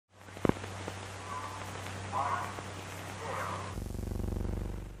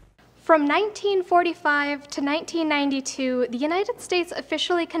From 1945 to 1992, the United States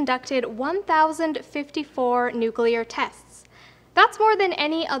officially conducted 1,054 nuclear tests. That's more than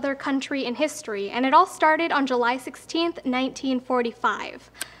any other country in history, and it all started on July 16, 1945,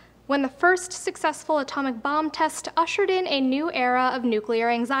 when the first successful atomic bomb test ushered in a new era of nuclear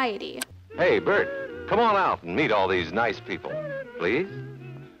anxiety. Hey, Bert, come on out and meet all these nice people, please.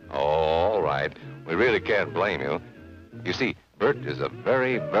 Oh, all right. We really can't blame you. You see, Bert is a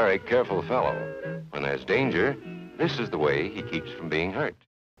very, very careful fellow. When there's danger, this is the way he keeps from being hurt.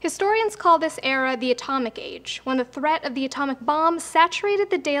 Historians call this era the Atomic Age, when the threat of the atomic bomb saturated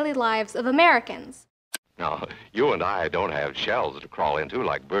the daily lives of Americans. Now, you and I don't have shells to crawl into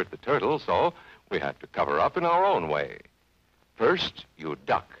like Bert the Turtle, so we have to cover up in our own way. First, you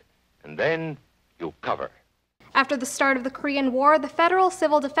duck, and then you cover. After the start of the Korean War, the Federal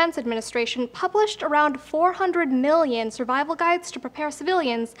Civil Defense Administration published around 400 million survival guides to prepare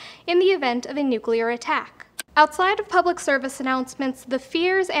civilians in the event of a nuclear attack. Outside of public service announcements, the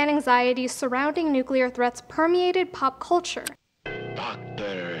fears and anxieties surrounding nuclear threats permeated pop culture.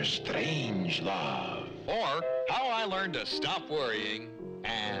 Dr. Strangelove. Or How I Learned to Stop Worrying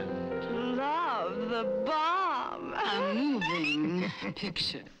and Love the Bomb. A moving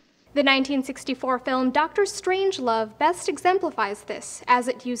picture. The 1964 film Dr. Strangelove best exemplifies this, as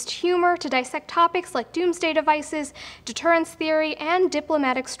it used humor to dissect topics like doomsday devices, deterrence theory, and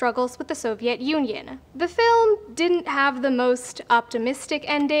diplomatic struggles with the Soviet Union. The film didn't have the most optimistic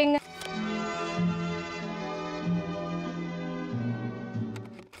ending,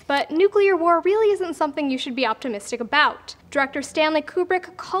 but nuclear war really isn't something you should be optimistic about. Director Stanley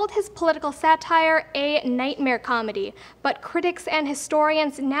Kubrick called his political satire a nightmare comedy, but critics and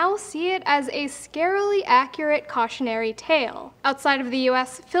historians now see it as a scarily accurate cautionary tale. Outside of the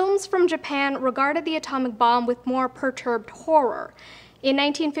US, films from Japan regarded the atomic bomb with more perturbed horror. In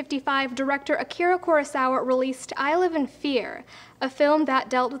 1955, director Akira Kurosawa released I Live in Fear, a film that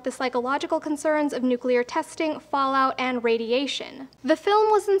dealt with the psychological concerns of nuclear testing, fallout, and radiation. The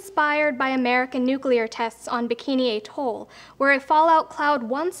film was inspired by American nuclear tests on Bikini Atoll, where a fallout cloud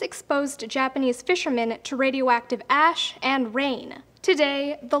once exposed Japanese fishermen to radioactive ash and rain.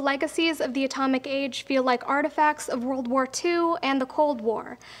 Today, the legacies of the atomic age feel like artifacts of World War II and the Cold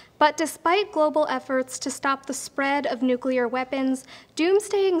War. But despite global efforts to stop the spread of nuclear weapons,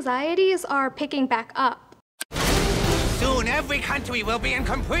 doomsday anxieties are picking back up. Soon every country will be in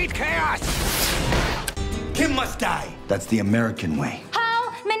complete chaos! Kim must die. That's the American way.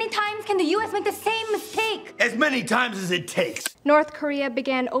 How many times can the U.S. make the same mistake? As many times as it takes. North Korea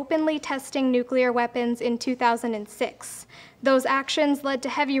began openly testing nuclear weapons in 2006. Those actions led to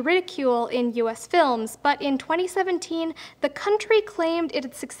heavy ridicule in U.S. films, but in 2017, the country claimed it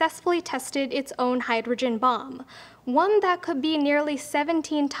had successfully tested its own hydrogen bomb, one that could be nearly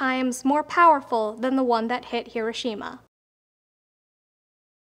 17 times more powerful than the one that hit Hiroshima.